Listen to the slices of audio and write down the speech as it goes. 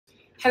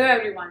Hello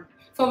everyone,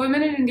 For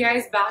Women in India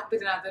is back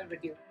with another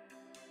video.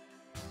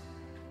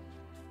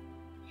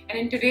 And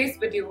in today's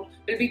video,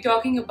 we'll be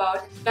talking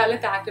about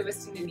Dalit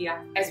activists in India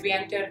as we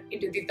enter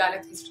into the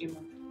Dalit History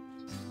Month.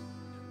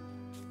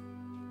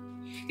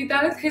 The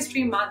Dalit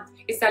History Month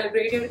is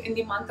celebrated in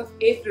the month of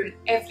April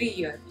every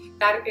year.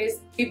 That is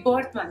the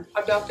birth month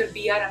of Dr.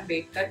 B.R.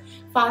 Ambedkar,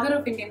 father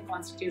of Indian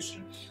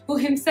Constitution, who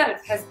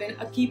himself has been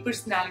a key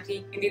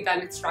personality in the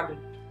Dalit struggle.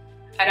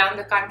 Around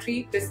the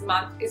country, this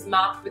month is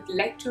marked with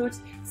lectures,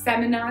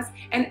 seminars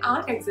and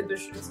art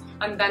exhibitions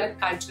on Dalit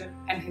culture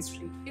and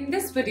history. In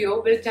this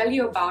video, we'll tell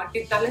you about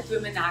the Dalit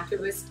women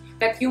activists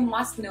that you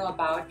must know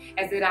about,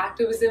 as their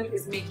activism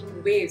is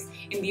making waves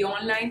in the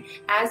online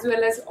as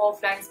well as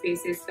offline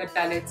spaces for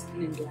Dalits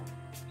in India.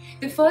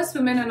 The first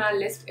woman on our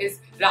list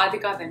is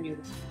Radhika Vemula.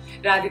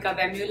 Radhika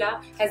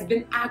Vemula has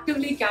been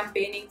actively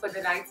campaigning for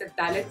the rights of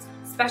Dalits,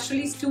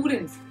 especially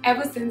students,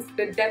 ever since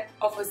the death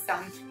of her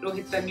son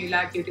Rohith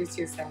Vemula due to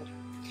suicide.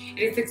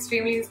 It is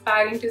extremely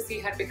inspiring to see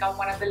her become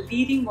one of the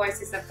leading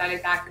voices of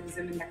Dalit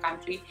activism in the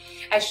country,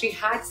 as she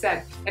had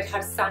said that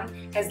her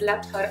son has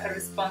left her a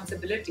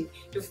responsibility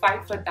to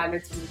fight for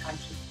Dalits in the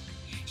country.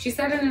 She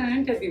said in an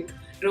interview,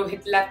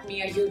 "Rohith left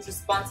me a huge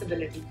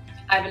responsibility.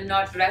 I will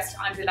not rest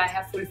until I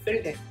have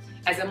fulfilled it.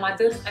 As a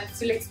mother, I'm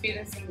still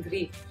experiencing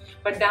grief,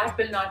 but that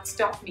will not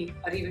stop me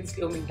or even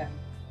slow me down."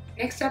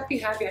 Next up, we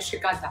have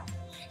Yashica Dutt.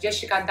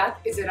 Yashica Dutt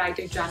is a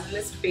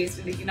writer-journalist based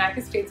in the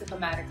United States of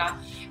America,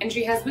 and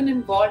she has been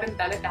involved in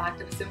Dalit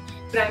activism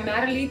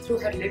primarily through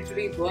her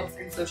literary works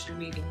and social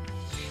media.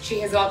 She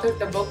has authored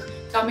the book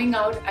Coming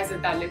Out as a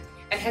Dalit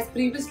and has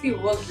previously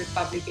worked with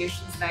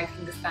publications like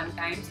Hindustan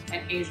Times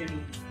and Asian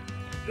Age.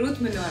 Ruth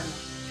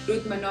Manorama.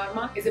 Ruth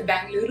Manorama is a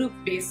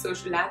Bangalore-based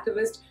social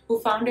activist who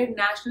founded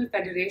National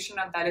Federation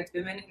of Dalit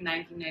Women in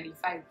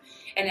 1995,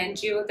 an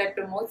NGO that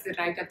promotes the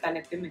right of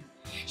Dalit women.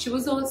 She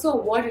was also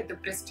awarded the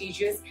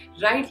prestigious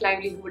Right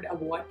Livelihood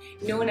Award,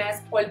 known as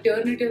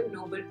Alternative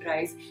Nobel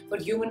Prize for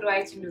Human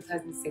Rights in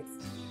 2006.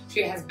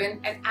 She has been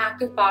an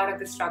active part of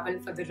the struggle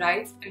for the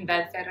rights and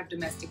welfare of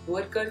domestic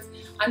workers,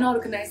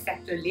 unorganized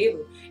sector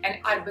labor, and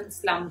urban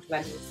slum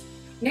dwellers.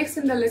 Next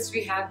on the list,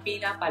 we have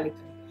Beena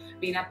Palikal.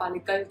 Beena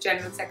Palikal,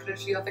 General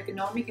Secretary of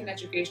Economic and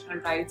Educational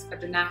Rights for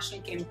the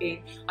National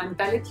Campaign on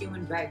Dalit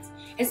Human Rights,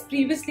 has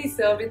previously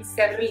served in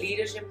several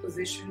leadership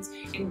positions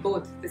in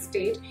both the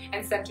state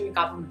and central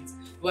governments,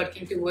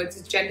 working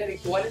towards gender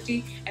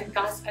equality and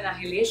caste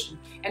annihilation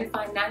and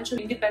financial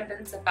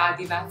independence of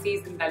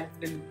Adivasis and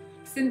Dalit women.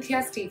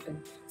 Cynthia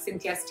Stephen.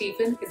 Cynthia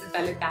Stephen is a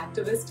Dalit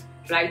activist,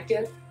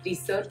 writer,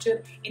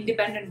 researcher,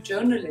 independent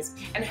journalist,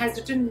 and has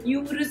written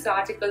numerous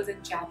articles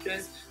and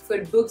chapters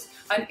for books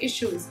on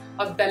issues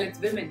of Dalit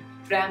women,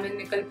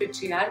 Brahminical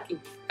patriarchy,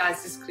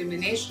 caste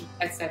discrimination,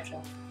 etc.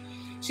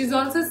 She is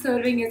also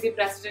serving as the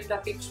president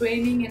of the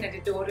Training and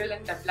Editorial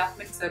and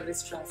Development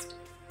Service Trust.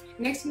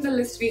 Next on the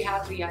list, we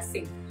have Riya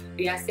Singh.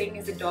 Riya Singh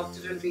is a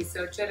doctoral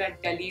researcher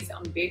at Delhi's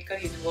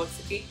Ambedkar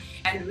University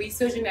and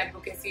research and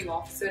advocacy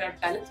officer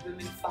at Dalit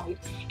Women Fight,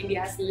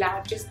 India's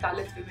largest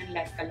Dalit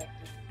women-led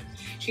collective.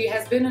 She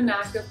has been an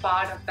active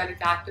part of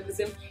Dalit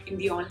activism in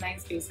the online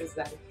space as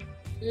well.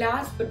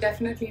 Last but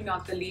definitely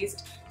not the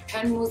least,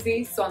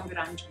 Thanmozi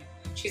Soundaranjan.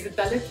 She's a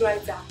Dalit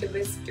rights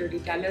activist,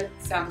 storyteller,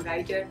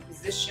 songwriter,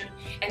 musician,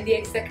 and the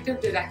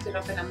executive director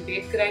of an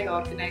Ambedkarite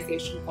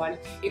organization called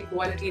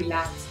Equality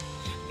Labs,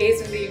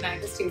 based in the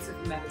United States of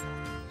America.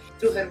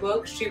 Through her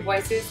work, she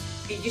voices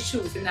the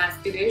issues and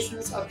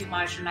aspirations of the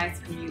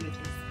marginalized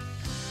communities.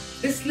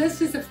 This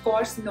list is of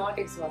course not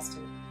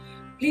exhaustive.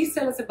 Please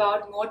tell us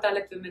about more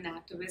Dalit women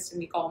activists in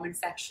the comment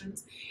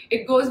sections.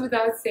 It goes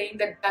without saying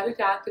that Dalit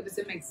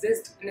activism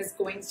exists and is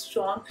going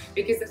strong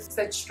because of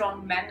such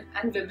strong men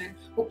and women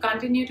who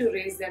continue to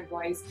raise their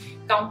voice,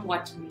 come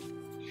what may.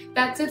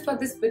 That's it for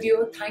this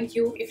video. Thank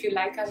you. If you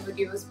like our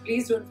videos,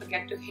 please don't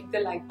forget to hit the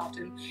like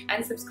button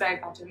and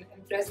subscribe button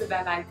and press the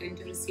bell icon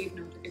to receive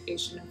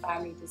notification of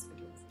our latest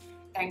videos.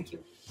 Thank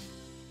you.